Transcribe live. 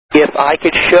if I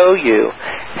could show you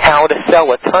how to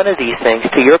sell a ton of these things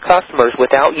to your customers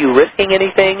without you risking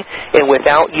anything and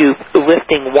without you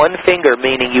lifting one finger,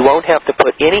 meaning you won't have to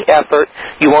put any effort,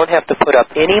 you won't have to put up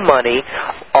any money,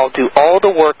 I'll do all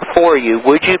the work for you,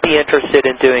 would you be interested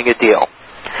in doing a deal?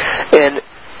 And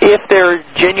if they're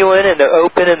genuine and they're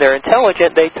open and they're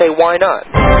intelligent, they'd say, why not?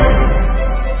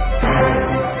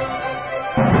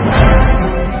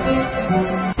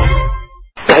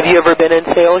 Have you ever been in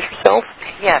sales yourself?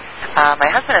 Yes. My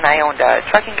husband and I owned a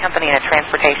trucking company and a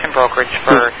transportation brokerage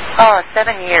for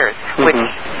 7 years, which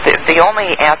the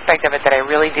only aspect of it that I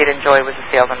really did enjoy was the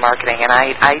sales and marketing, and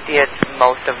I did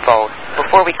most of both.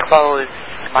 Before we closed,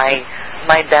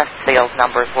 my best sales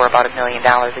numbers were about $1 million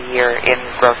a year in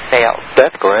gross sales.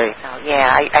 That's great. So,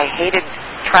 yeah, I hated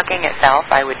trucking itself.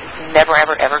 I would never,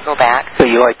 ever go back. So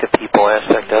you like the people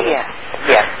aspect of it? Yeah.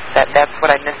 Yes, that's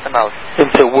what I miss the most. And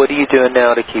so what are you doing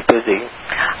now to keep busy?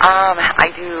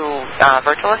 I do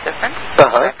virtual assistant,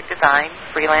 graphic design,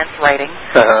 freelance writing.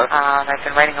 I've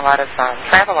been writing a lot of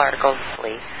travel articles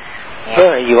lately.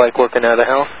 Yeah. You like working out of the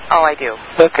house? Oh, I do.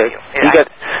 Okay.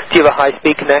 Do you have a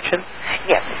high-speed connection?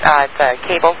 Yes, it's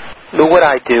cable. What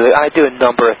I do a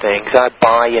number of things. I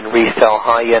buy and resell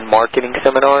high-end marketing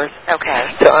seminars. Okay.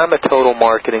 So I'm a total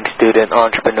marketing student,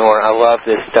 entrepreneur. I love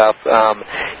this stuff.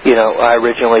 I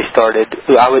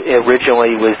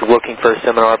originally was looking for a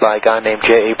seminar by a guy named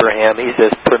Jay Abraham. He's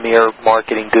this premier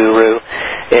marketing guru,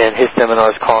 and his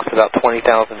seminars cost about $20,000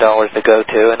 to go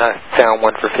to, and I found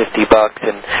one for $50,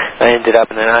 and I ended up,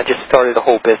 and then I just started a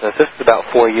whole business. This was about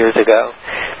 4 years ago.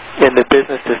 And the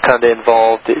business is kind of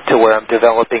involved to where I'm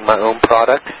developing my own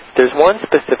products. There's one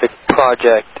specific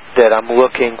project that I'm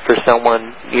looking for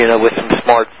someone, with some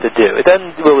smarts to do. It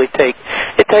doesn't really take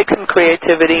some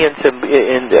creativity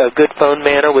and a good phone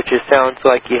manner, which it sounds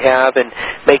like you have, and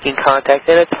making contact,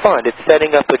 and it's fun. It's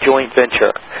setting up a joint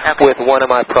venture with one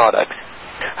of my products.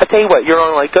 I tell you what, you're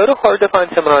on, go to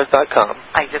hardtofindseminars.com.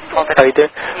 I just pulled it up. Are you there?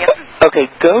 Yep. Okay,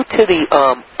 go to the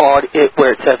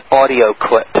where it says audio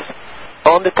clips.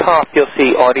 On the top, you'll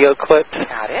see audio clips.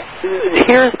 Got it.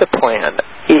 Here's the plan.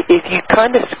 If you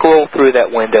kind of scroll through that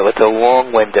window, it's a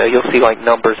long window, you'll see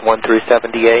numbers 1 through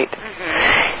 78.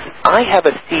 I have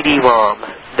a CD-ROM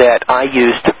that I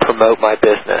use to promote my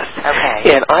business.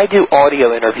 Okay. And I do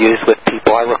audio interviews with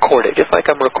people. I record it, just like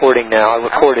I'm recording now. I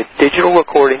recorded digital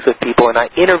recordings with people, and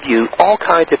I interview all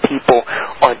kinds of people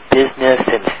on business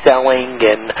and selling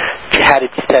and how to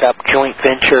set up joint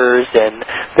ventures, and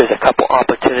there's a couple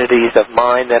opportunities of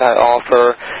mine that I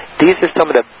offer. These are some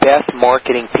of the best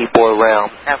marketing people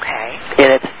around. Okay.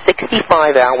 And it's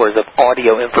 65 hours of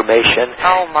audio information.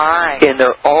 Oh, my. And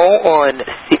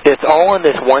it's all on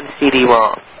this one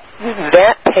CD-ROM.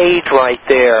 That page right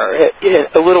there,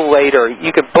 a little later,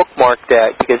 you can bookmark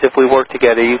that, because if we work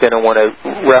together, you're going to want to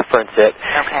reference it.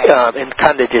 Okay. And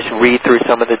kind of just read through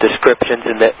some of the descriptions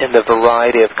and the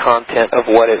variety of content of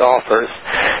what it offers.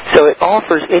 So it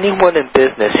offers anyone in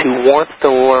business who wants to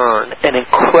learn an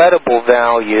incredible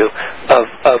value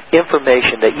of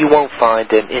information that you won't find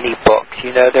in any books.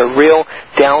 They're real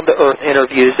down-to-earth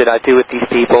interviews that I do with these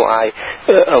people. I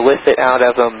elicit out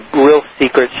of them real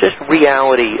secrets, just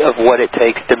reality of what it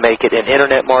takes to make it in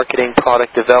internet marketing,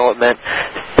 product development,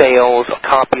 sales,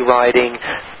 copywriting,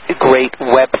 great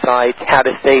websites, how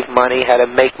to save money, how to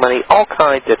make money, all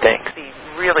kinds of things.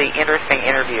 Really interesting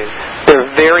interviews.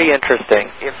 They're very interesting.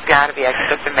 It's got to be. I can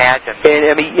just imagine.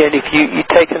 And if you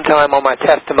take some time on my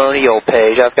testimonial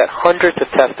page, I've got hundreds of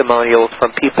testimonials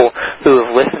from people who have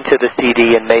listened to the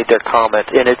CD and made their comments.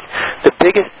 And it's the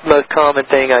biggest, most common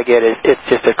thing I get is it's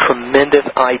just a tremendous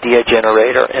idea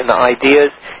generator. And the ideas,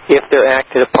 if they're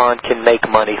acted upon, can make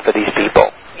money for these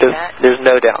people. There's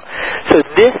no doubt. So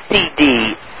this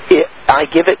CD,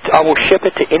 I will ship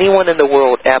it to anyone in the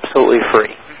world absolutely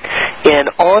free.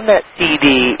 And on that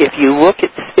CD, if you look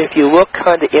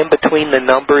kind of in between the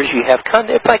numbers, you have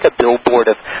it's like a billboard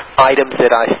of items that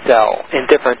I sell and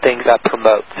different things I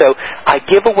promote. So I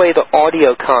give away the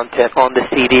audio content on the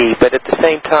CD, but at the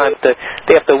same time,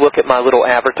 they have to look at my little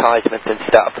advertisements and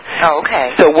stuff. Oh,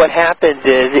 okay. So what happens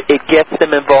is it gets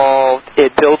them involved.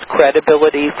 It builds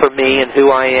credibility for me and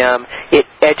who I am. It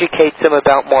educates them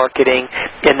about marketing.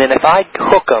 And then if I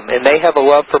hook them and they have a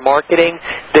love for marketing,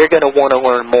 they're going to want to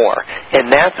learn more.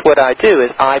 And that's what I do,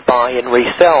 is I buy and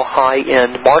resell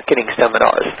high-end marketing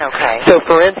seminars. Okay. So,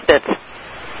 for instance,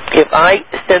 if I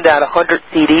send out 100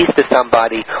 CDs to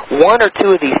somebody, 1 or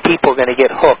 2 of these people are going to get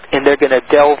hooked, and they're going to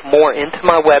delve more into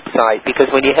my website,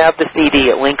 because when you have the CD,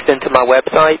 it links into my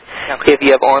website if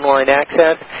you have online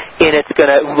access, and it's going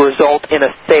to result in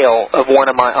a sale of one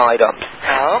of my items.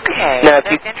 Okay. Now,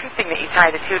 That's interesting that you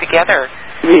tie the two together.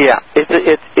 Yeah,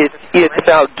 it's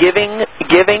about giving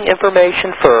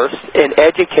information first and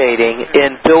educating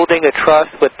and building a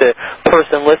trust with the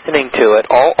person listening to it,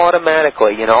 all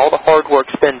automatically. You know, all the hard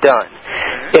work's been done.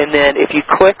 And then if you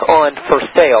click on for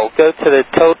sale, go to the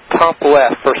top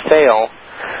left for sale,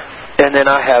 and then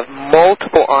I have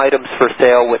multiple items for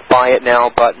sale with Buy It Now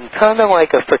button, kind of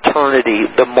like a fraternity,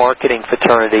 the marketing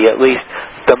fraternity, at least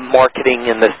the marketing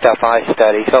and the stuff I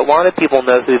study. So a lot of people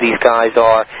know who these guys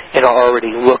are and are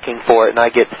already looking for it, and I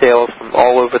get sales from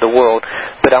all over the world.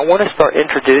 But I want to start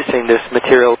introducing this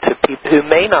material to people who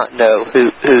may not know who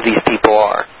these people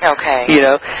are. Okay. You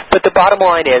know, but the bottom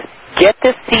line is, get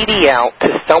this CD out to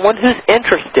someone who's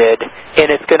interested, and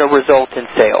it's going to result in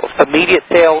sales, immediate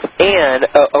sales, and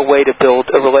a way to build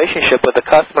a relationship with a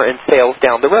customer and sales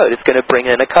down the road. It's going to bring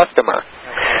in a customer.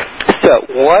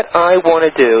 So what I want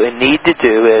to do and need to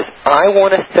do is I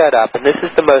want to set up, and this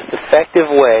is the most effective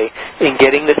way in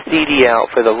getting the CD out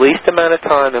for the least amount of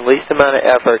time and least amount of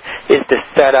effort, is to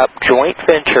set up joint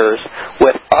ventures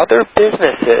with other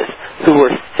businesses who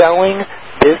are selling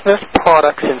business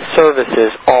products and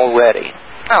services already.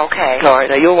 Okay. All right,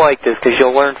 now you'll like this because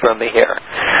you'll learn from me here.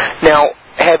 Now,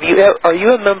 are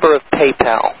you a member of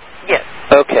PayPal? Yes.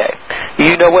 Okay.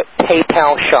 You know what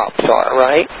PayPal shops are,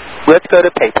 right? Let's go to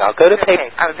PayPal. Go to PayPal.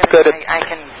 I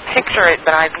can picture it,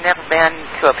 but I've never been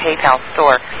to a PayPal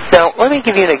store. Now, let me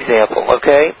give you an example,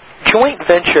 okay? Joint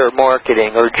venture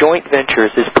marketing or joint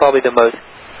ventures is probably the most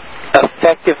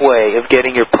effective way of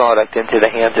getting your product into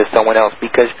the hands of someone else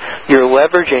because you're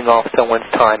leveraging off someone's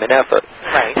time and effort.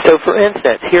 Right. So, for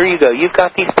instance, here you go. You've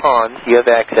got these ponds you have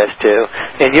access to,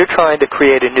 and you're trying to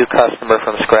create a new customer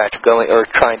from scratch, or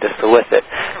trying to solicit.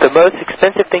 The most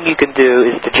expensive thing you can do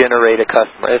is to generate a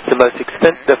customer. It's the most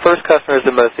expensive. The first customer is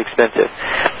the most expensive.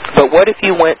 But what if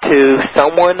you went to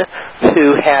someone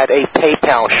who had a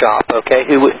PayPal shop, okay,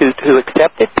 who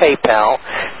accepted PayPal?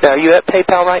 Now, are you at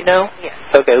PayPal right now? Yes.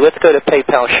 Okay, let's go to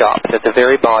PayPal shops at the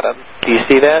very bottom. Do you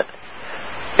see that?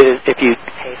 If you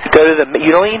go to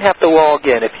you don't even have to log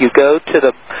in. If you go to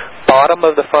the bottom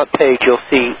of the front page, you'll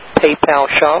see PayPal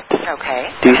shops. Okay.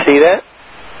 Do you see that?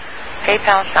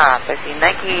 PayPal shop. I see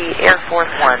Nike Air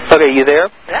Force One. Okay, you there?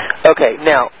 Yeah. Okay,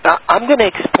 now, I'm going to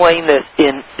explain this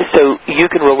so you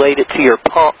can relate it to your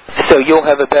palm, so you'll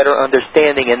have a better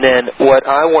understanding, and then what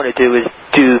I want to do is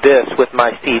do this with my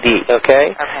CD,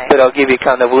 okay? Okay. But I'll give you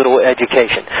kind of a little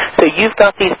education. So you've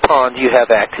got these ponds you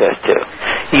have access to.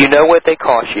 You know what they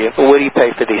cost you. What do you pay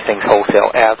for these things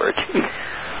wholesale, average?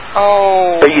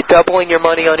 Oh. Are you doubling your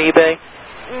money on eBay?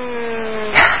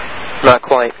 Not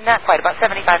quite. Not quite. About 75%.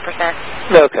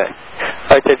 Okay.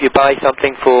 All right. So if you buy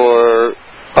something for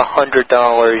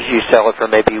 $100, you sell it for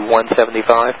maybe $175.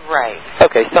 Right.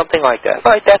 Okay, something like that.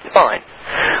 All right, that's fine.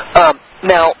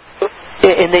 Now,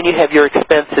 and then you have your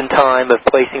expense and time of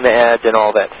placing the ads and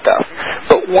all that stuff.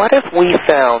 But what if we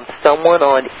found someone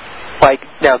on,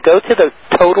 now go to the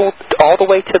total, all the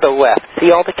way to the left. See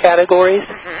all the categories?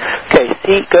 Mm-hmm.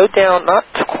 Okay, go down, not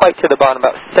quite to the bottom,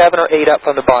 about 7 or 8 up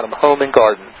from the bottom, home and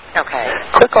garden. Okay.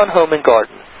 Click on home and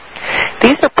garden.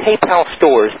 These are PayPal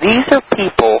stores. These are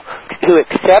people who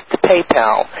accept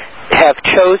PayPal, have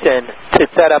chosen to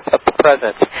set up a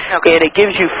presence. Okay. And it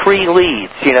gives you free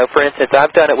leads. You know, for instance,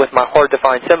 I've done it with my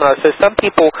hard-to-find seminar. So some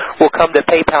people will come to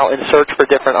PayPal and search for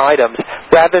different items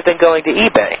rather than going to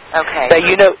eBay. Okay. Now,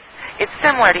 you know, it's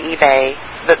similar to eBay.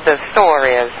 The store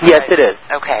is. Yes, it is.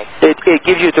 Okay. It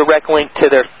gives you a direct link to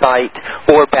their site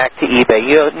or back to eBay.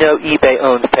 You know eBay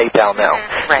owns PayPal now.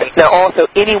 Mm-hmm. Right. Now, also,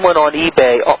 anyone on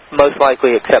eBay most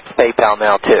likely accepts PayPal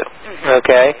now, too. Mm-hmm.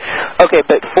 Okay? Okay,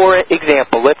 but for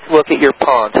example, let's look at your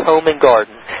ponds, home and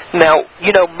garden. Now,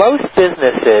 you know, most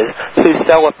businesses who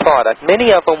sell a product,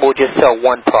 many of them will just sell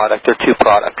one product or two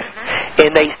products. Mm-hmm. And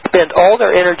they spend all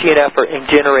their energy and effort in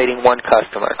generating one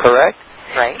customer, correct?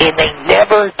 Right. And they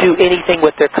never do anything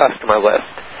with their customer list.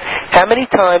 How many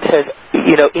times has,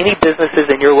 you know, any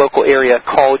businesses in your local area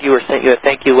called you or sent you a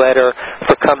thank you letter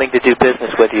for coming to do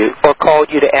business with you, or called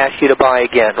you to ask you to buy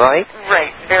again, right?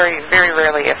 Right. Very, very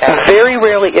rarely, if ever. Very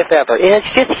rarely, if ever. And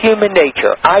it's just human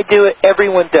nature. I do it.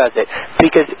 Everyone does it.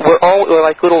 Because we're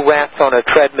like little rats on a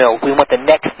treadmill. We want the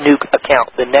next new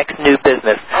account, the next new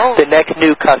business, the next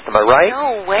new customer, right?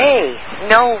 No way.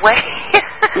 No way.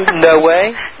 No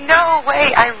way? No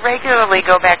way. I regularly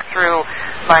go back through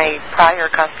my prior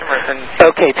customers and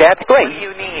okay, that's great. What do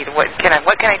you need? What can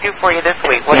I do for you this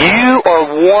week?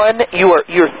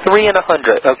 You're 3 in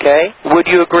 100, okay? Would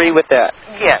you agree with that?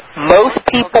 Yes. Most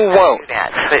people won't. Do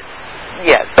that, but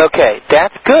yes. Okay,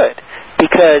 that's good.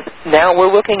 Because now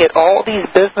we're looking at all these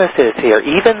businesses here.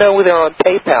 Even though they're on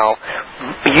PayPal,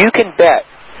 you can bet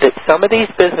that some of these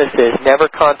businesses never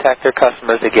contact their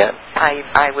customers again.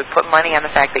 I would put money on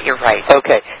the fact that you're right.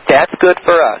 Okay, that's good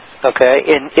for us, okay,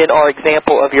 in our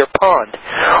example of your pond.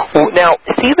 Now,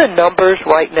 see the numbers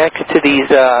right next to these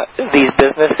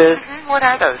businesses? Mm-hmm. What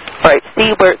are those? All right, see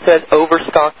where it says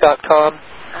overstock.com?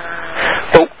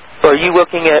 Are you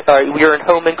looking at, you're in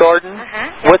Home and Garden?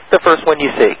 Mm-hmm. What's the first one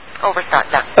you see?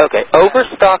 Overstock.com. Okay,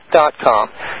 overstock.com.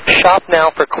 Shop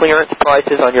now for clearance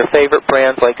prices on your favorite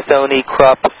brands like Sony,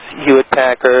 Krupp,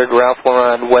 Hewitt-Packard, Ralph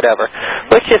Lauren, whatever.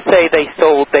 Let's just say they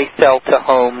sell to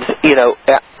homes,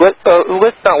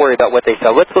 let's not worry about what they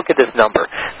sell. Let's look at this number.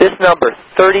 This number,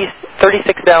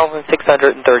 36,639.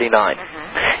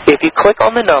 Mm-hmm. If you click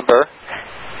on the number,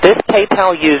 this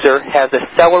PayPal user has a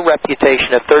seller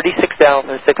reputation of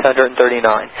 36,639.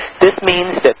 This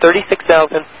means that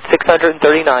 36,639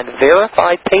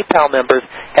 verified PayPal members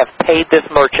have paid this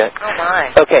merchant. Oh, my.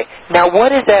 Okay, now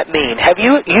what does that mean?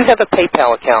 You have a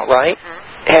PayPal account, right?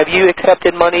 Mm-hmm. Have you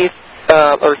accepted money,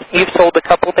 or you've sold a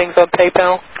couple things on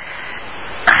PayPal?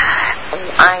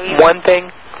 One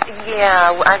thing? Yeah,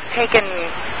 I've taken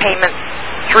payments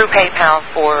through PayPal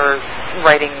for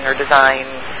writing or design.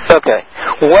 Okay.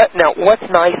 What's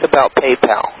nice about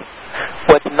PayPal?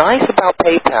 What's nice about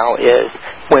PayPal is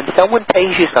when someone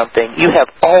pays you something, you have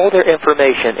all their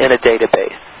information in a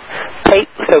database.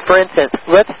 So, for instance,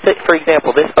 let's say, for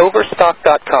example, this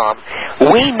Overstock.com,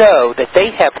 we know that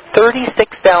they have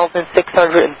 36,639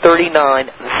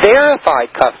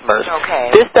 verified customers.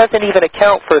 Okay. This doesn't even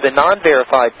account for the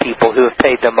non-verified people who have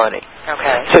paid the money.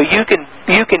 Okay. So you can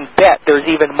bet there's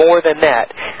even more than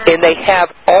that. And they have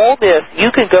all this.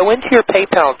 You can go into your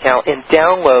PayPal account and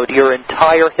download your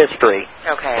entire history.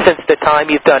 Okay. Since the time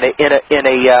you've done it in a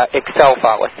Excel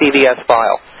file, a CVS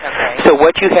file. Okay. So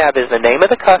what you have is the name of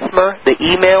the customer, the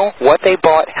email, what they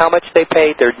bought, how much they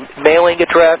paid, their mailing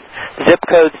address, zip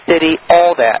code, city,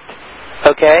 all that.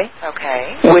 Okay?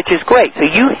 Okay. Which is great. So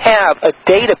you have a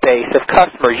database of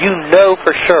customers. You know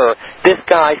for sure this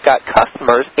guy's got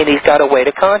customers and he's got a way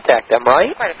to contact them,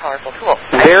 right? Quite a powerful tool.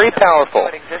 Very powerful.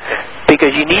 What existed.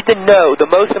 Because you need to know, the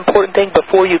most important thing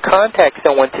before you contact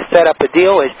someone to set up a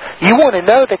deal is you want to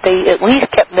know that they at least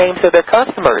kept names of their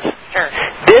customers. Sure.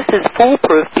 This is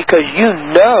foolproof because you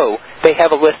know they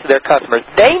have a list of their customers.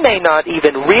 They may not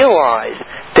even realize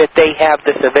that they have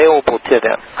this available to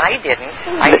them. I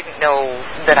didn't know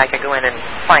that I could go in and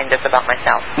find this about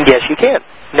myself. Yes, you can.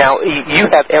 Now,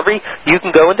 you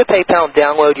can go into PayPal and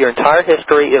download your entire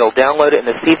history. It'll download it in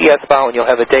a CVS file, and you'll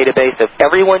have a database of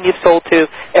everyone you've sold to,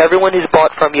 everyone who's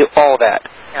bought from you, all that.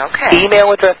 Okay.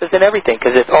 Email addresses and everything,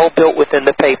 because it's all built within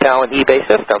the PayPal and eBay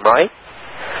system, right?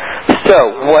 So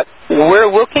what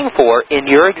we're looking for in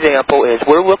your example is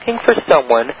we're looking for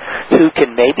someone who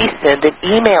can maybe send an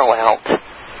email out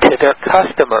to their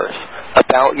customers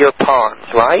about your ponds,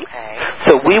 right? Okay.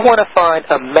 So we want to find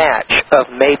a match of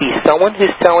maybe someone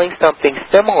who's selling something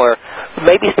similar,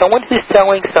 maybe someone who's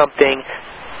selling something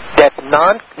that's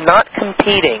not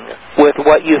competing with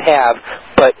what you have,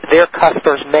 but their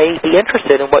customers may be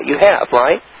interested in what you have,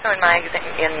 right? So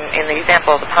in the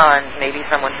example of the pond, maybe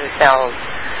someone who sells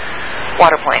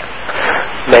water plants.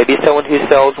 Maybe someone who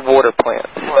sells water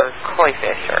plants. Or koi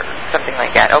fish or something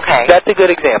like that. Okay. That's a good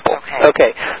example.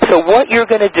 Okay. So what you're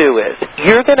going to do is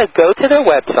you're going to go to their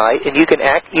website, and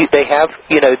they have,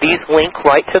 these link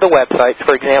right to the websites.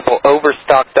 For example,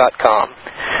 overstock.com.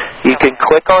 You can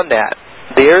click on that.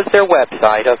 There's their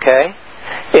website, okay?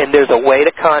 And there's a way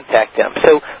to contact them.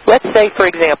 So let's say, for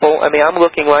example, I'm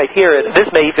looking right here. This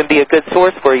may even be a good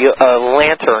source for you, a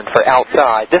lantern for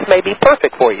outside. This may be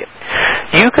perfect for you.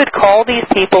 You could call these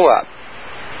people up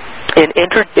and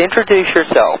introduce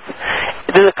yourself.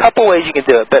 There's a couple ways you can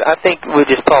do it, but I think we'll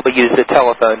just probably use the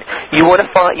telephone. You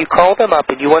call them up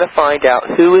and you want to find out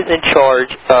who is in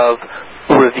charge of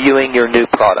reviewing your new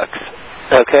products.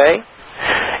 Okay?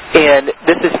 And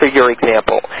this is for your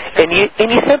example. And you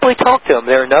simply talk to them.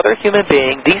 They're another human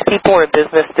being. These people are in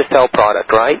business to sell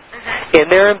product, right?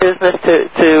 And they're in business to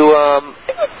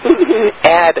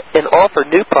add and offer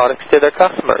new products to their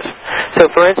customers. So,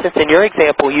 for instance, in your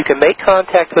example, you can make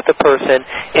contact with the person,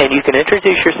 and you can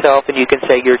introduce yourself, and you can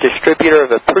say you're a distributor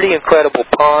of a pretty incredible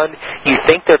pond. You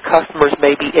think their customers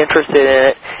may be interested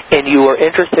in it, and you are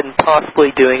interested in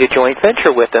possibly doing a joint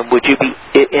venture with them. Would you be?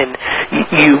 And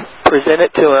you present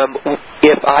it to them.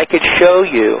 If I could show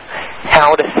you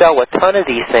how to sell a ton of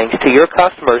these things to your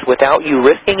customers without you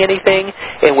risking anything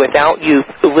and without you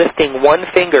lifting one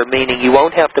finger, meaning you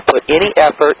won't have to put any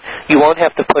effort, you won't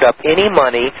have to put up any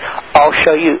money. I'll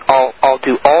show you, I'll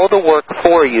do all the work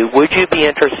for you. Would you be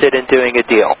interested in doing a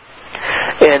deal?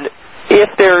 And if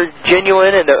they're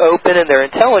genuine and they're open and they're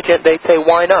intelligent, they'd say,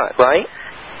 why not, right?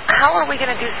 How are we going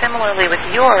to do similarly with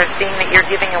yours, seeing that you're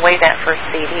giving away that first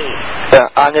CD?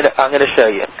 I'm gonna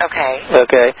show you. Okay.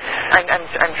 Okay. I'm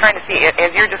trying to see,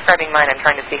 as you're describing mine, I'm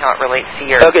trying to see how it relates to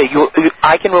yours. Okay,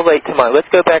 I can relate to mine. Let's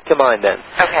go back to mine then.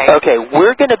 Okay. Okay,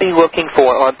 we're going to be looking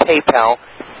for on PayPal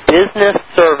business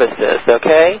services.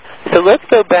 Okay, so let's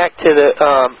go back to the.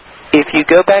 If you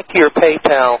go back to your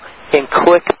PayPal and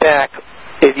click back,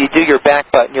 if you do your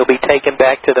back button, you'll be taken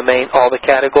back to the main all the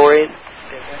categories.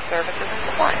 Services and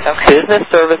supplies. Okay. Business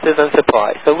services and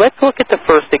supplies. So let's look at the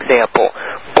first example,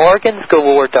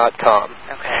 bargainsgalore.com.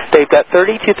 Okay. They've got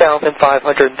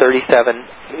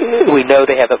 32,537. We know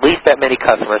they have at least that many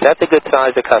customers. That's a good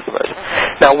size of customers.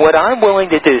 Now, what I'm willing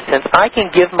to do, since I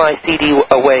can give my CD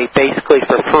away basically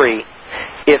for free,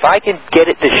 if I can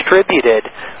get it distributed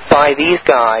by these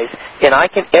guys and I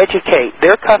can educate,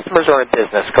 their customers are in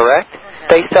business, correct?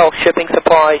 They sell shipping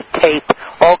supplies, tape,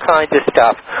 all kinds of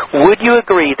stuff. Would you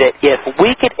agree that if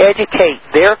we could educate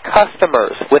their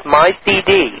customers with my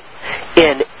CD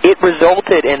and it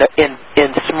resulted in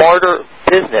smarter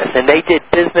business and they did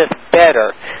business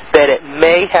better, that it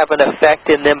may have an effect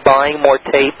in them buying more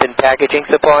tape and packaging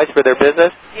supplies for their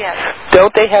business? Yes.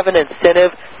 Don't they have an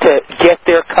incentive to get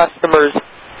their customers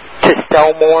to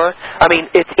sell more? I mean,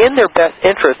 it's in their best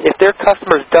interest. If their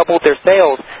customers doubled their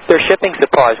sales, their shipping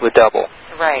supplies would double.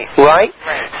 Right. Right?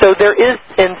 So there is,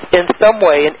 in some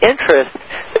way, an interest.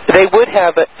 They would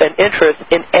have an interest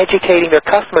in educating their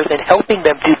customers and helping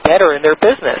them do better in their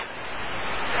business.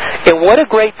 And what a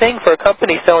great thing for a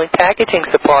company selling packaging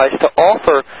supplies to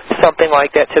offer something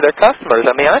like that to their customers.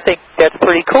 I mean, I think that's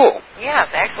pretty cool. Yes,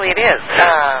 actually it is.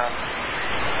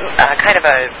 Kind of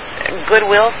a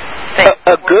goodwill thing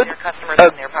for your customers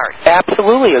on their part.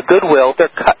 Absolutely, a goodwill.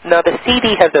 Now, the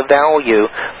CD has a value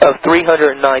of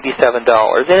 $397,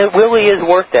 and it really is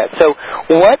worth that. So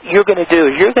what you're going to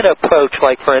do is you're going to approach,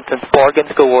 like, for instance,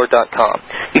 bargainsgalore.com.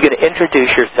 You're going to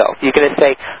introduce yourself. You're going to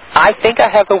say, I think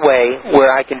I have a way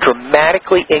where I can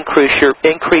dramatically increase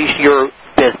your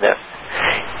business.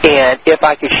 And if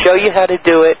I could show you how to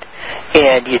do it,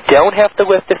 and you don't have to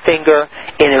lift a finger,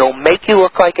 and it'll make you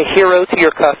look like a hero to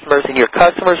your customers, and your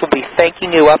customers will be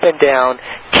thanking you up and down,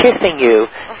 kissing you,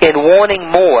 and wanting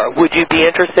more, would you be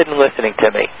interested in listening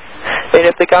to me? And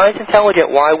if the guy's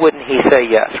intelligent, why wouldn't he say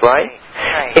yes, right?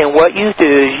 Right. And what you do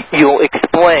is you'll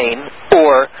explain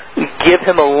or give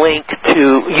him a link to,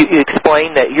 you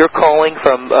explain that you're calling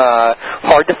from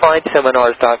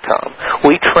hardtofindseminars.com.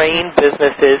 We train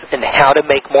businesses in how to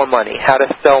make more money, how to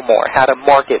sell more, how to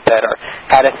market better,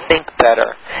 how to think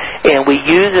better. And we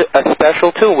use a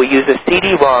special tool. We use a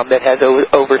CD-ROM that has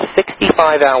over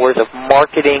 65 hours of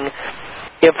marketing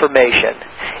information.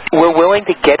 We're willing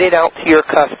to get it out to your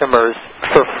customers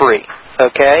for free,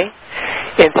 okay?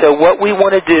 And so what we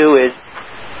want to do is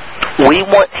we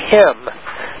want him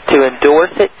to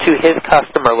endorse it to his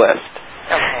customer list.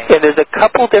 Okay. And there's a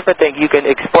couple different things. You can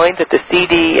explain that the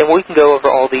CD, and we can go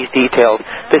over all these details.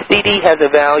 The CD has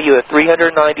a value of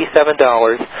 $397.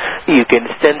 You can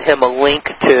send him a link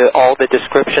to all the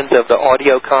descriptions of the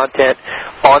audio content.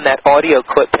 On that audio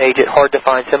clip page at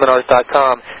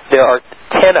hardtofindseminars.com, there are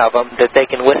 10 of them that they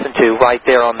can listen to right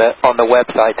there on the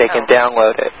website. They can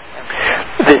download it.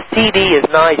 The CD is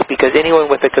nice because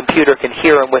anyone with a computer can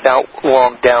hear them without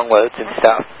long downloads and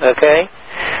stuff, okay?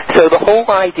 So the whole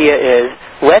idea is,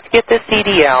 let's get this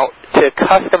CD out to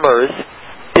customers,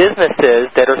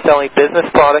 businesses that are selling business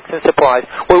products and supplies.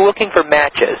 We're looking for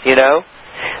matches, you know?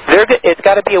 It's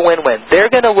got to be a win-win.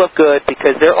 They're going to look good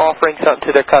because they're offering something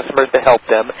to their customers to help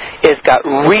them. It's got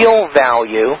real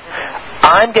value.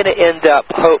 I'm going to end up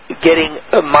getting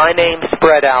my name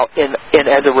spread out in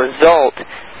as a result,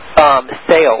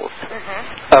 sales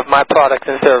of my products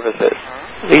and services.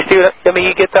 You see what I mean?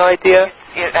 You get the idea?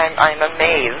 I'm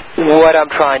amazed. What I'm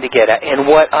trying to get at, and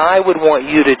what I would want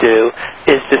you to do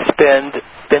is to spend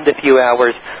a few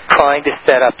hours trying to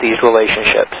set up these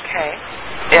relationships. Okay.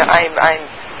 Yeah,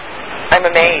 I'm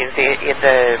amazed.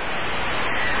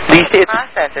 The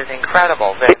process is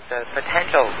incredible. The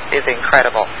potential is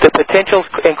incredible. The potential's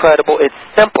incredible. It's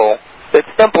simple. It's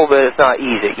simple, but it's not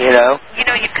easy, you know? You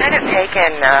know, you've kind of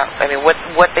taken,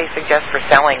 what they suggest for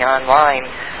selling online,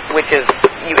 which is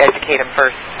you educate them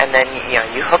first, and then,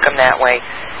 you hook them that way,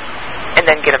 and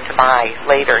then get them to buy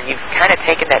later. You've kind of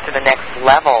taken that to the next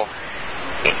level.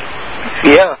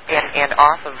 Yeah. And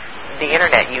off of the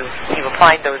Internet. You've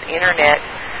applied those Internet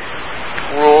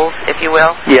rules, if you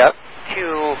will, yep,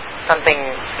 to something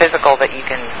physical that you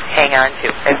can hang on to.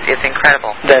 It's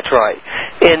incredible. That's right.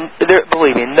 And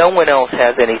believe me, no one else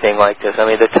has anything like this. I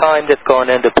mean, the time that's gone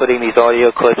into putting these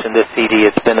audio clips in this CD,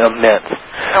 it's been immense.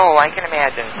 Oh, I can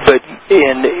imagine. But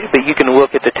you can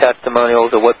look at the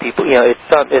testimonials of what people,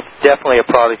 it's definitely a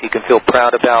product you can feel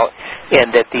proud about,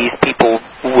 and that these people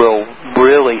will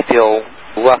really feel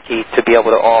lucky to be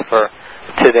able to offer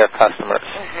to their customers.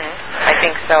 Mm-hmm. I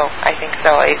think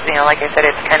so. Like I said,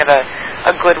 it's kind of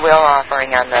a goodwill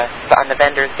offering on the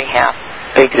vendor's behalf.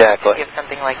 Exactly. To give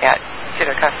something like that to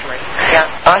their customers.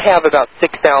 Yeah. I have about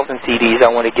 6,000 CDs I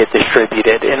want to get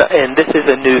distributed, and this is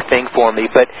a new thing for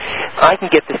me, but I can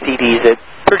get the CDs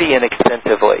pretty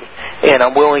inexpensively, and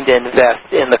I'm willing to invest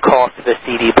in the cost of the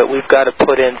CD, but we've got to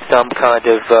put in some kind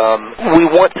of, we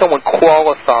want someone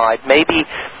qualified. Maybe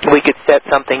we could set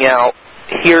something out.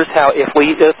 Here's how,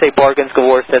 let's say Bargains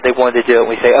Galore said they wanted to do it, and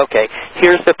we say, okay,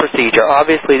 here's the procedure.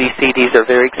 Obviously, these CDs are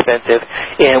very expensive,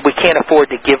 and we can't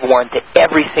afford to give one to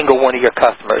every single one of your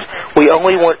customers. We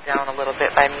only want down a little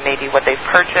bit by maybe what they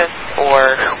purchased, or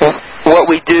what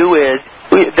we do is,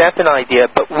 that's an idea,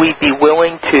 but we'd be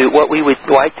willing to, what we would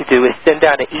like to do is send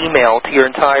out an email to your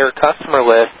entire customer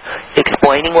list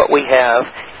explaining what we have,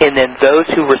 and then those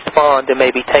who respond to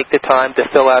maybe take the time to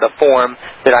fill out a form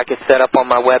that I could set up on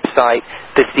my website,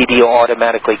 the CD will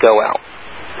automatically go out.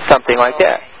 Something like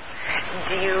that.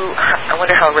 I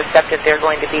wonder how receptive they're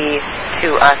going to be to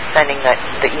us sending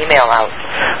the email out.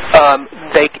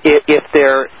 If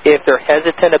they're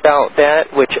hesitant about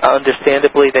that, which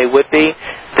understandably they would be,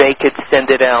 they could send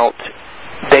it out.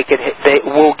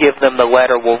 We'll give them the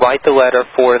letter. We'll write the letter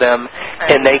for them,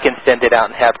 and they can send it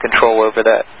out and have control over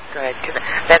that. Good.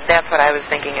 That's what I was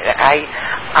thinking.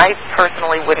 I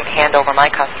personally wouldn't hand over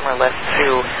my customer list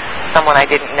to someone I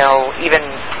didn't know, even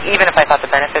if I thought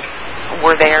the benefits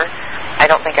were there. I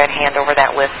don't think I'd hand over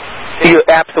that list. You're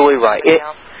absolutely right.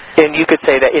 And you could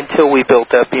say that until we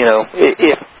built up,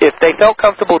 if they felt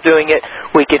comfortable doing it,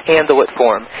 we could handle it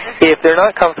for them. If they're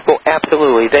not comfortable,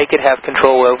 absolutely, they could have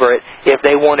control over it. If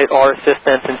they wanted our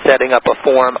assistance in setting up a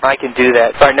form, I can do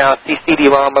that. Right now, see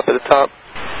CD-ROM up at the top?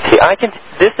 See,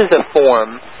 this is a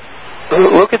form.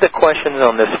 Look at the questions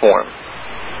on this form.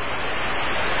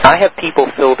 I have people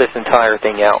fill this entire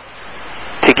thing out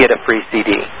to get a free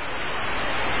CD.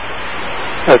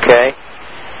 Okay?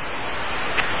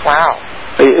 Wow.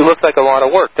 It looks like a lot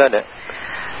of work, doesn't it?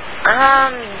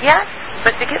 Yes,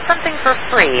 but to get something for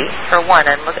free, for one,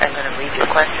 I'm going to read your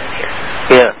questions here.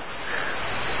 Yeah.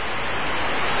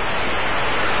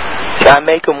 I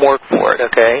make them work for it,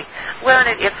 okay? Well, and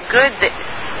it's good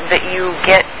that you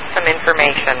get some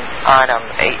information on them.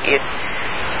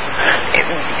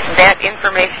 That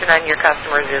information on your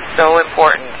customers is so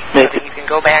important so that you can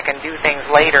go back and do things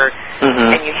later,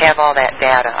 and you have all that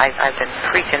data. I've been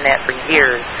preaching that for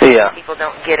years. Yeah. People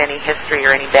don't get any history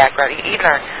or any background. Even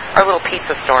our little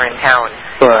pizza store in town.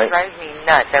 Right. It drives me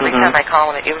nuts. Every time I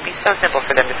call them, it would be so simple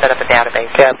for them to set up a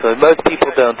database. Absolutely. Most people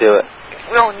don't do it.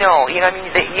 Well, no.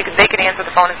 They could answer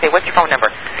the phone and say, what's your phone number?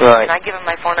 Right. And I give them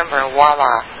my phone number, and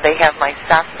voila. They have my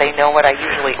stuff. They know what I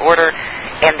usually order,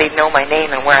 and they know my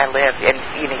name and where I live. And,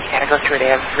 you got to go through it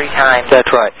every time.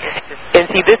 That's right. And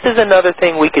see, this is another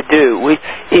thing we could do.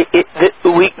 This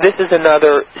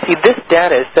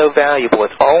data is so valuable.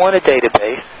 It's all on a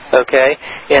database, okay?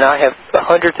 And I have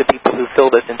hundreds of people who fill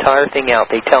this entire thing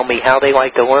out. They tell me how they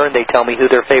like to learn. They tell me who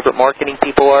their favorite marketing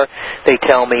people are. They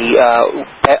tell me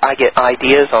I get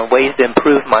ideas on ways to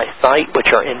improve my site,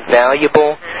 which are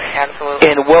invaluable.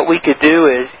 Absolutely. And what we could do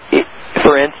is,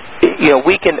 for instance,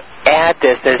 we can add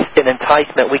this as an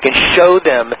enticement. We can show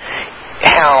them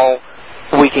how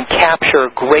we can capture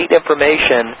great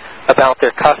information about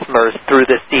their customers through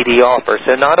this CD offer.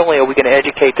 So not only are we going to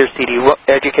educate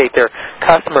their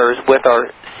customers with our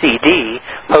CD,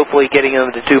 hopefully getting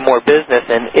them to do more business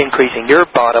and increasing your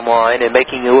bottom line and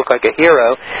making you look like a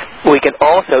hero, we can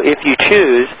also, if you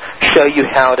choose, show you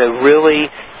how to really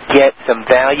get some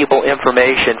valuable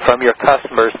information from your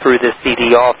customers through this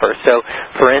CD offer. So,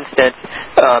 for instance,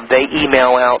 they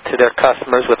email out to their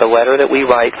customers with a letter that we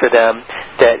write for them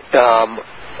that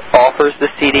offers the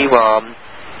CD-ROM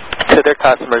to their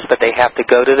customers, but they have to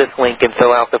go to this link and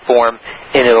fill out the form,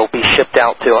 and it'll be shipped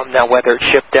out to them. Now, whether it's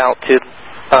shipped out to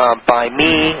by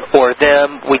me or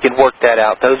them, we can work that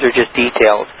out. Those are just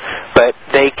details. But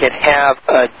they can have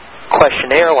a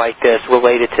questionnaire like this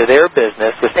related to their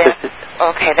business.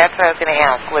 Okay, that's what I was going to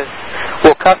ask.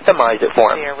 We'll customize it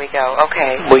for them. There we go.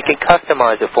 Okay. We can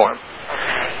customize it for them.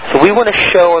 So we want to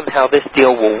show them how this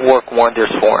deal will work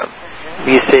wonders for them.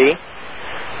 You see?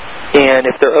 And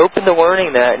if they're open to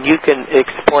learning that, and you can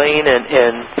explain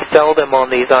and sell them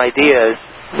on these ideas,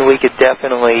 we could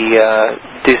definitely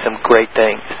do some great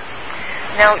things.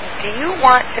 Now, do you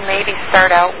want to maybe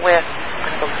start out with,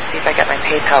 I'm going to see if I got my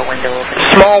PayPal window open.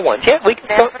 Small ones, yeah. We can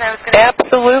That's what I was going to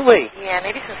Absolutely. Yeah,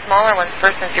 maybe some smaller ones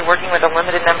first, since you're working with a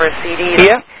limited number of CDs.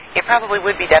 Yeah. It probably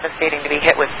would be devastating to be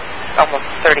hit with almost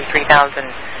 33,000.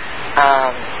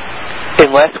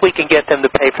 Unless we can get them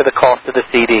to pay for the cost of the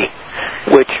CD,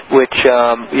 which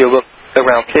you look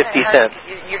around 50 cents.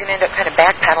 You're going to end up kind of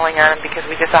backpedaling on them because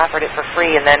we just offered it for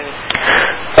free, and then...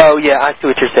 Oh, yeah, I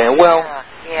see what you're saying. Well...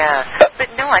 Yeah.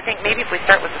 But no, I think maybe if we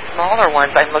start with the smaller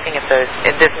ones, I'm looking at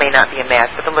this may not be a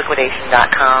match, but the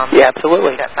liquidation.com. Yeah,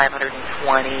 absolutely. We've got 520.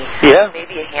 Yeah.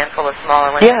 Maybe a handful of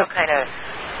smaller ones. Yeah. That'll kind of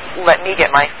let me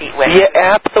get my feet wet.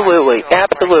 Yeah, absolutely.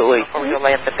 Absolutely. Before we go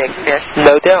land the big fish.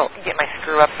 No doubt. Get my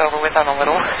screw-ups over with on a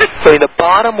little one. So the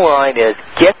bottom line is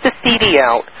get the CD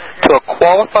out to a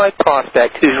qualified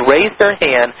prospect who's raised their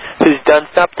hand, who's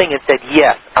done something and said,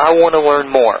 yes, I want to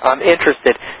learn more. I'm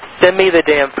interested. Send me the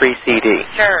damn free CD.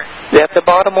 Sure. That's the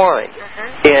bottom line.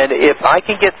 And if I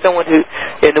can get someone who,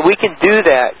 and we can do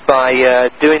that by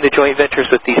doing the joint ventures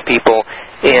with these people,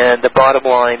 and the bottom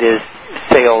line is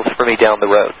sales for me down the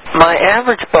road. My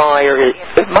average buyer,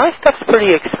 my stuff's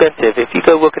pretty expensive. If you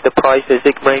go look at the prices,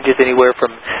 it ranges anywhere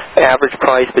from average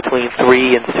price between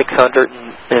 $300 and $600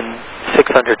 and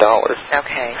 $600.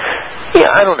 Okay. Yeah,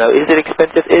 I don't know. Is it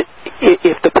expensive?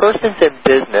 If the person's in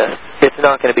business, it's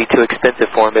not going to be too expensive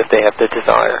for them if they have the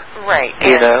desire. Right.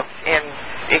 You know? And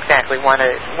exactly want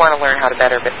to learn how to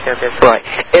better their business. Right.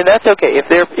 And that's okay. If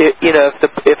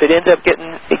it ends up getting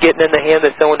in the hand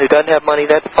of someone who doesn't have money,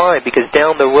 that's fine, because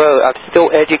down the road I've still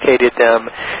educated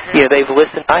them. You know, they've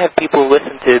listened. I have people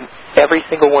listen to every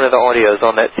single one of the audios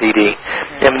on that CD,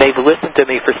 and they've listened to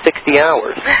me for 60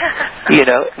 hours. You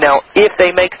know, now if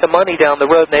they make some money down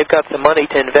the road and they've got some money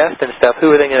to invest in stuff,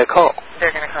 who are they going to call?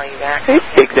 They're going to call you back.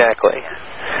 Exactly.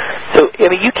 So, I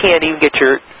mean, you can't even get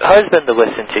your husband to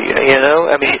listen to you, you know?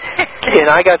 I mean, and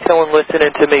I got someone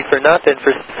listening to me for nothing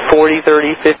for 40,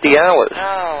 30, 50 hours.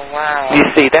 Oh, wow. You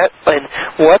see, that, and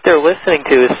what they're listening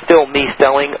to is still me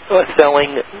selling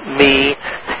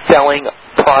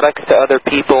products to other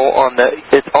people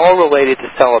it's all related to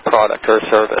sell a product or a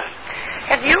service.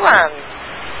 Have you,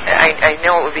 I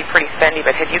know it would be pretty spendy,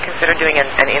 but have you considered doing an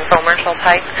infomercial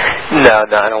type? No,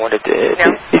 I don't want to do it.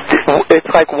 No?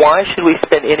 It's like, why should we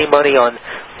spend any money on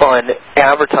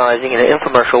advertising and an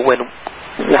infomercial and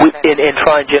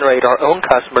try and generate our own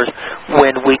customers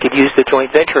when we could use the joint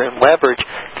venture and leverage?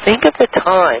 Think of the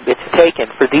time it's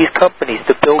taken for these companies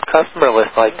to build customer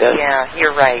lists like this. Yeah,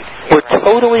 you're right. We're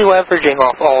totally leveraging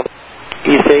off all.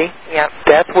 You see? Yep.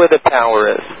 That's where the power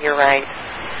is. You're right.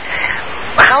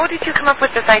 How did you come up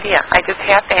with this idea? I just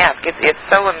have to ask. It's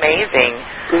so amazing.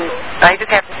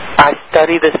 I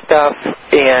study this stuff,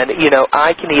 and, you know,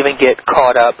 I can even get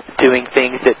caught up doing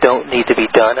things that don't need to be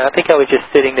done. I think I was just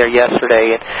sitting there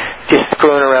yesterday and just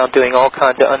screwing around doing all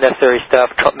kinds of unnecessary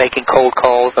stuff, making cold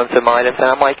calls on some items,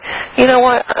 and I'm like, you know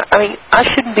what? I mean, I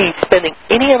shouldn't be spending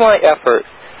any of my effort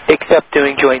except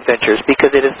doing joint ventures,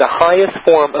 because it is the highest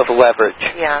form of leverage.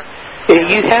 Yeah.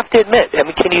 You have to admit, I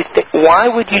mean, why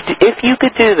would you if you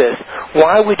could do this,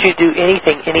 why would you do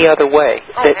anything any other way?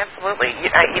 Oh, absolutely.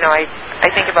 I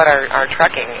think about our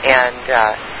trucking, and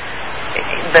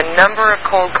the number of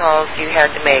cold calls you had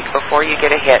to make before you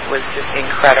get a hit was just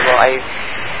incredible.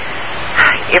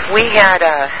 If we had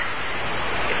a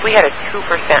 2%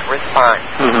 response,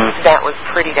 that was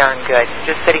pretty darn good.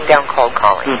 Just sitting down cold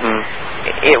calling.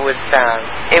 It was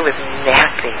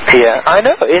nasty. Yeah, I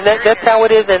know, and that's how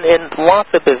it is in lots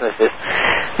of businesses.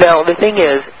 Now the thing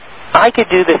is, I could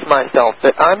do this myself,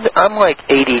 but I'm like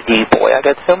ADD boy. I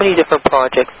got so many different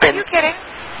projects. Are you kidding?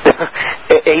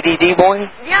 ADD boy?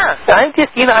 Yeah. I'm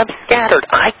just, I'm scattered.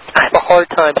 I have a hard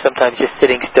time sometimes just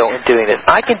sitting still and doing this.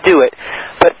 I can do it,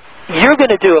 but you're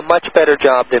going to do a much better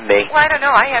job than me. Well, I don't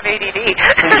know. I have ADD.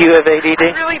 You have ADD?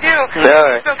 I really do.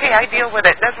 No. It's okay. I deal with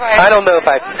it. That's why I don't know if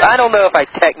I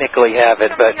technically have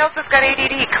it, somebody else has got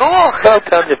ADD. Cool. Oh,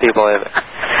 tons of people have it.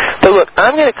 So look,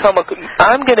 I'm going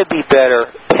to be better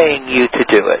paying you to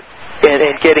do it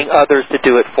and getting others to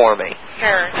do it for me.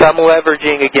 Sure. So I'm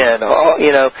leveraging again,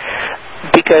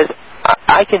 because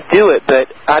I can do it,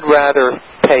 but I'd rather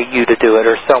pay you to do it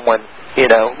or someone,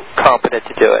 competent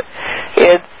to do it.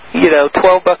 And $12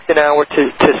 an hour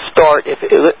to start.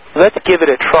 Let's give it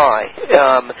a try.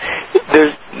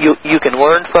 You can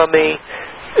learn from me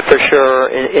for sure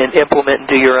and implement and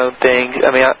do your own things.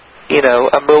 I mean,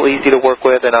 I'm real easy to work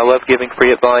with, and I love giving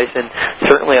free advice, and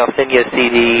certainly I'll send you a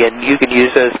CD, and you can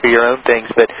use those for your own things,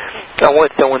 but I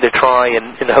want someone to try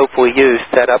and hopefully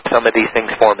set up some of these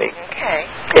things for me. Okay.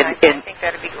 And I think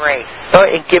that would be great.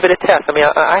 And give it a test. I mean,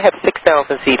 I have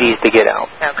 6,000 CDs to get out.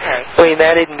 Okay. I mean,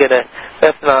 I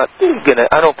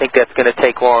don't think that's gonna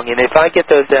take long. And if I get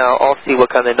those out, I'll see what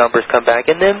kind of numbers come back,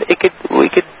 and then we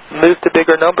could move to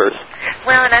bigger numbers.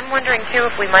 Well, and I'm wondering too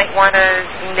if we might want to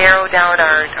narrow down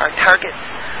our targets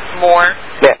more.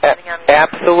 Yeah,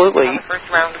 absolutely. How the first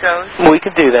round goes. We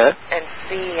could do that. And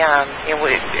see,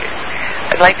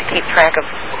 I'd like to keep track of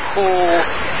who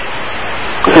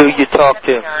you talk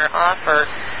to. Our offer,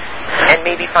 and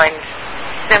maybe find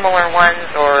similar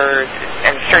ones, or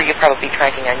I'm sure you're probably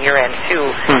tracking on your end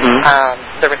too,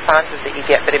 the responses that you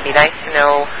get. But it'd be nice to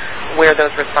know where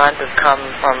those responses come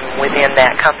from within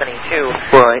that company too.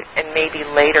 Right. And maybe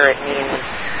later it means,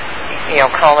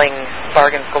 calling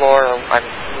Bargains Galore, or I'm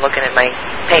looking at my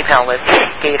PayPal list,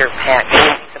 Gator Pack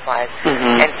Supplies,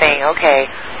 and saying, okay,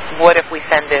 what if we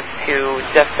send this to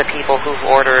just the people who've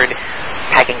ordered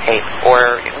packing tape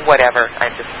or whatever? I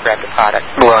just grabbed a product.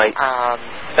 Right.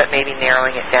 But maybe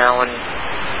narrowing it down,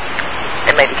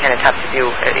 it might be kind of tough to do.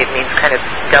 It means kind of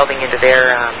delving into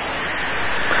their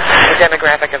the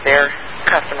demographic of their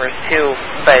customers too.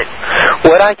 But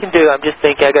what I can do, I'm just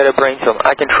thinking, I got to brainstorm.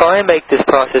 I can try and make this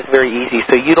process very easy,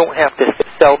 so you don't have to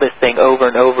sell this thing over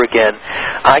and over again.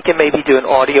 I can maybe do an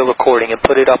audio recording and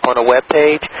put it up on a web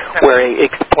page where it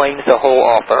explains the whole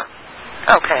offer.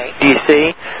 Okay. Do you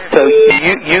see? So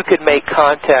you could make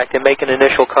contact and make an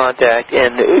initial contact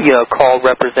and, call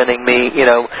representing me,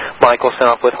 Michael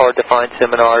South with Hard to Find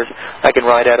Seminars. I can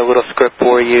write out a little script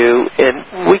for you,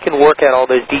 and we can work out all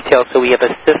those details so we have a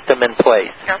system in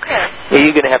place. Okay.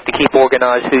 You're going to have to keep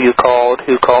organized who called.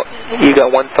 You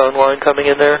got one phone line coming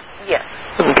in there? Yes.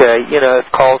 Okay. If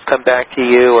calls come back to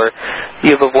you, or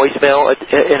you have a voicemail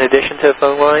in addition to a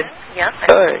phone line? Yeah.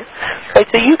 All right. Right,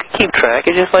 so you can keep track.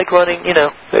 It's just like running,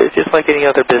 it's just like any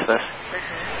other business.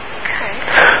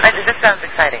 Okay. This sounds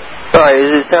exciting. All right,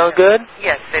 does it sound good?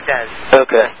 Yes, it does.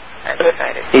 Okay. I'm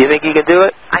excited. You think you can do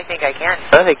it? I think I can.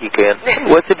 I think you can.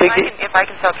 What's the big deal? If I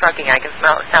can sell trucking, I can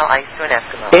sell ice to an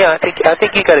Eskimo. Yeah, I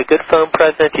think you got a good phone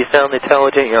presence. You sound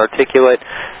intelligent. You're articulate.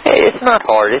 It's not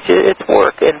hard. It's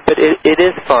work, but it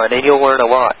is fun, and you'll learn a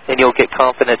lot, and you'll get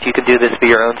confidence you can do this for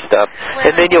your own stuff.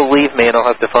 And then you'll leave me, and I'll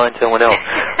have to find someone else.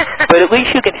 But at least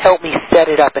you can help me set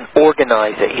it up and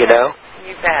organize it. You bet.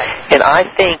 And I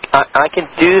think I can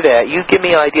do that. You give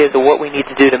me ideas of what we need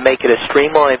to do to make it a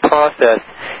streamlined process,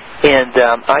 and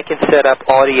I can set up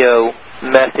audio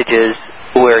messages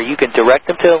where you can direct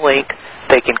them to a link.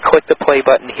 They can click the play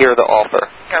button, hear the offer.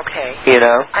 Okay.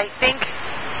 I think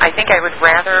I would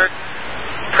rather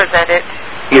present it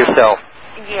yourself.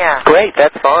 Yeah. Great.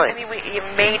 That's fine. I mean,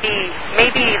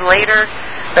 maybe later,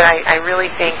 but I really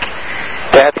think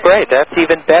that's great. That's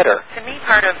even better. To me,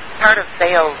 part of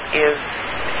sales is,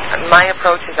 my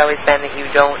approach has always been that you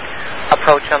don't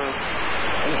approach them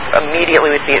immediately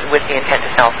with the intent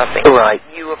to sell something. Right.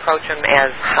 You approach them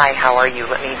as, "Hi, how are you?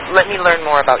 Let me learn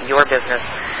more about your business."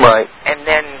 Right. And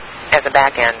then, as a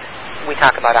back end, we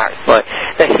talk about ours. Right.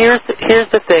 Now here's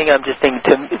the thing. I'm just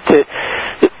thinking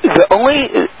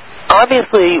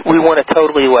obviously, we want to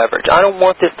totally leverage. I don't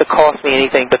want this to cost me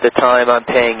anything but the time I'm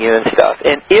paying you and stuff.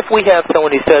 And if we have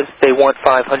someone who says they want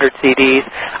 500 CDs,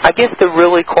 I guess to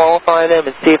really qualify them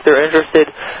and see if they're interested,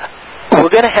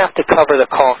 we're going to have to cover the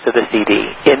cost of the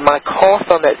CD. And my cost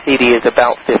on that CD is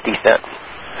about 50 cents.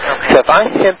 Okay. So if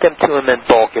I sent them to them in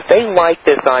bulk, if they like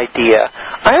this idea,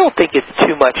 I don't think it's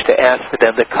too much to ask for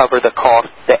them to cover the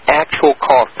cost, the actual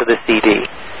cost of the CD.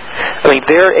 I mean,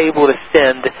 they're able to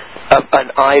send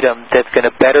an item that's going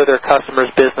to better their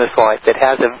customer's business life, that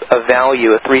has a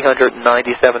value of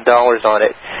 $397 on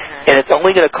it, and it's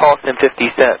only going to cost them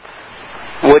 50 cents.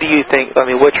 What do you think? I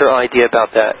mean, what's your idea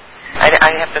about that? I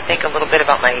have to think a little bit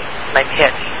about my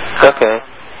pitch. Okay.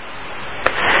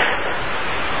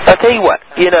 I'll tell you what.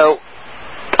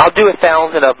 I'll do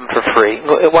 1,000 of them for free.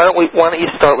 Why don't you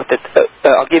start with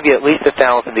I'll give you at least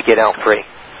 1,000 to get out free.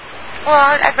 Well,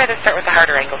 I'd rather start with the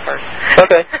harder angle first.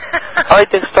 Okay. All right,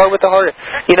 then start with the harder.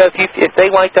 If they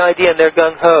like the idea and they're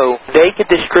gung-ho, they could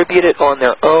distribute it on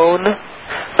their own,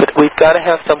 but we've got to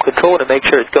have some control to make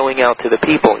sure it's going out to the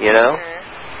people,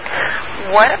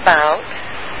 What about...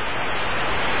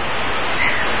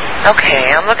 Okay,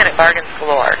 I'm looking at Bargains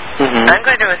Galore. I'm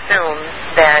going to assume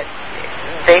that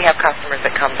they have customers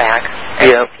that come back,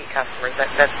 repeat customers.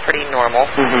 That's pretty normal.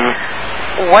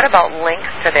 What about links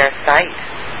to their site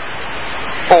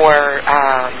for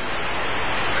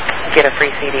get a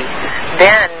free CD?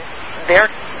 Then their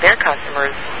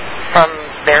customers from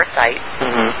their site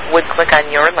would click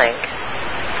on your link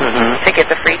to get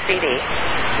the free CD.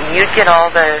 You'd get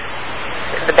all the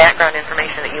background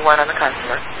information that you want on the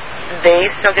customer. They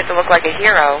still get to look like a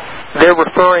hero. They're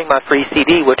referring my free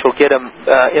CD, which will get them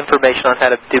information on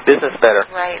how to do business better.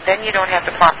 Right. Then you don't have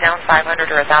to plop down $500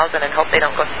 or $1,000 and hope they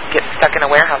don't get stuck in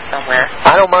a warehouse somewhere.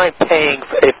 I don't mind paying.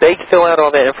 If they fill out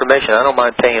all that information, I don't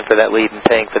mind paying for that lead and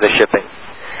paying for the shipping.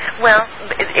 Well,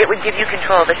 it would give you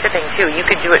control of the shipping, too. You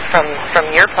could do it from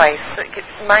your place.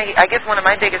 I guess one of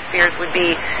my biggest fears would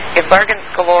be if Bargains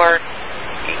Galore,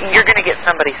 you're going to get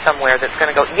somebody somewhere that's going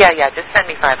to go, yeah, just send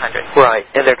me $500. Right,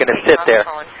 and they're going to sit there.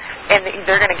 And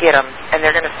they're going to get them, and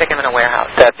they're going to stick them in a warehouse.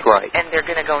 That's right. And they're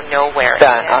going to go nowhere.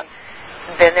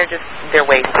 Then they're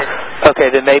wasted.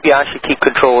 Okay, then maybe I should keep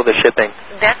control of the shipping.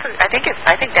 I think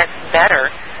that's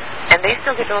better. And they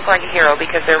still get to look like a hero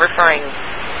because they're referring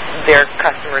their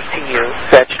customers to you.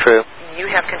 That's true. You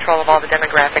have control of all the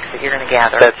demographics that you're going to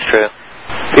gather. That's true.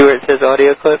 See where it says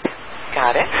audio clips?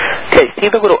 Got it. Okay, see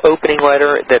the little opening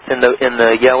letter that's in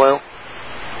the yellow?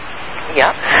 Yeah.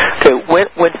 Okay,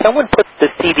 when someone puts the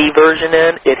CD version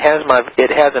in, it has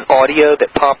an audio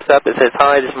that pops up. It says,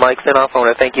 "Hi, this is Mike Sinoff. I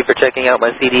want to thank you for checking out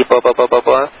my CD." Blah blah blah blah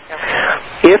blah.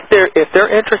 Okay. If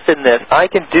they're interested in this, I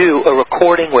can do a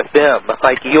recording with them.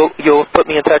 Like you'll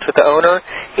put me in touch with the owner,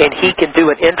 and he can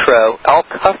do an intro. I'll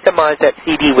customize that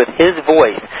CD with his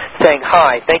voice, saying,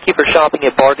 "Hi, thank you for shopping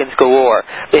at Bargains Galore,"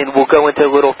 and we'll go into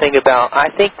a little thing about.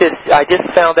 I just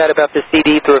found out about this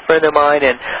CD through a friend of mine,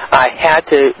 and I had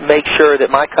to make sure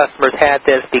that my customers had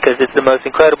this because it's the most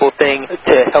incredible thing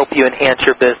to help you enhance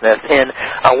your business. And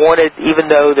I wanted, even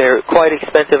though they're quite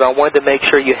expensive, I wanted to make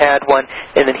sure you had one,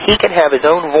 and then he can have his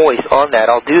own voice on that.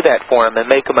 I'll do that for him and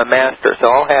make him a master. So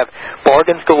I'll have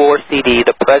Bargains Galore CD,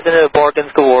 the president of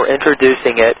Bargains Galore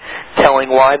introducing it,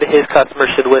 telling why his customers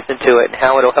should listen to it and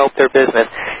how it'll help their business,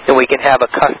 and we can have a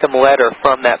custom letter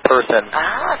from that person.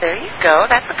 Ah, there you go.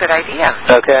 That's a good idea.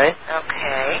 Okay?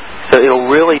 Okay. So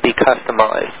it'll really be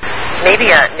customized. Maybe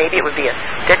it would be a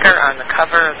sticker on the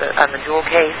cover on the jewel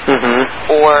case,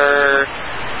 or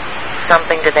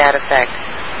something to that effect.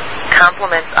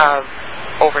 Compliments of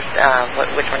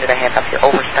which one did I have up here?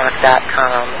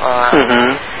 Overstock.com.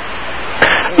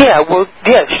 Yeah, well,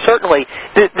 yeah, certainly.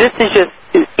 This is just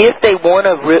if they want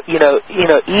to,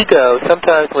 ego.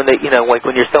 Sometimes when like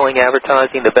when you're selling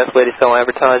advertising, the best way to sell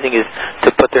advertising is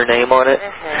to put their name on it.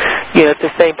 It's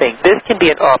the same thing. This can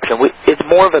be an option. It's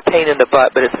more of a pain in the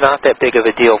butt, but it's not that big of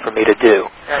a deal for me to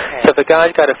do. Okay. So if a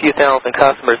guy's got a few thousand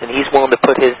customers and he's willing to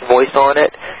put his voice on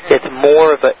it, it's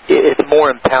more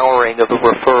empowering of a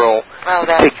referral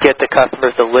to get the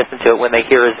customers to listen to it when they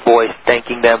hear his voice,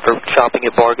 thanking them for shopping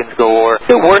at Bargains Galore.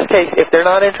 The worst case, if they're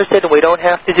not interested and we don't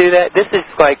have to do that, this is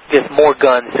like just more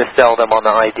guns to sell them on the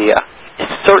idea.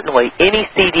 Certainly, any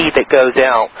CD that goes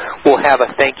out will have a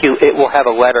thank you. It will have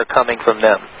a letter coming from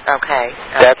them. Okay.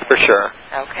 That's for sure.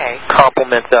 Okay.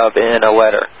 Compliments of in a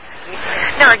letter.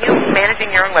 Now, are you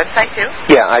managing your own website too?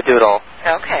 Yeah, I do it all.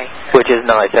 Okay. Which is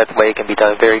nice. That's the way it can be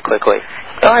done very quickly.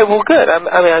 All right. Well, good. I'm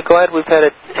glad we've had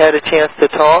a chance to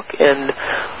talk. And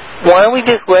why don't we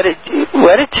just let it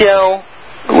gel?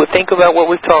 We'll think about what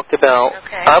we've talked about.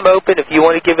 Okay. I'm open. If you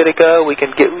want to give it a go, we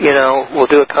can we'll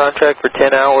do a contract for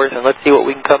 10 hours and let's see what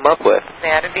we can come up with.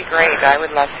 That'd be great. I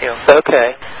would love to.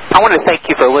 Okay. I want to thank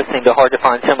you for listening to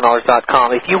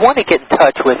HardToFindSeminars.com. If you want to get in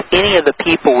touch with any of the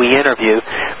people we interview,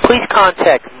 please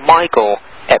contact Michael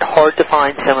at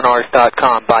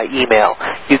HardToFindSeminars.com by email.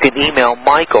 You can email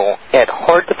Michael at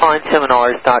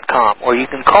HardToFindSeminars.com or you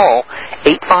can call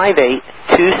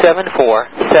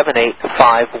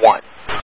 858-274-7851.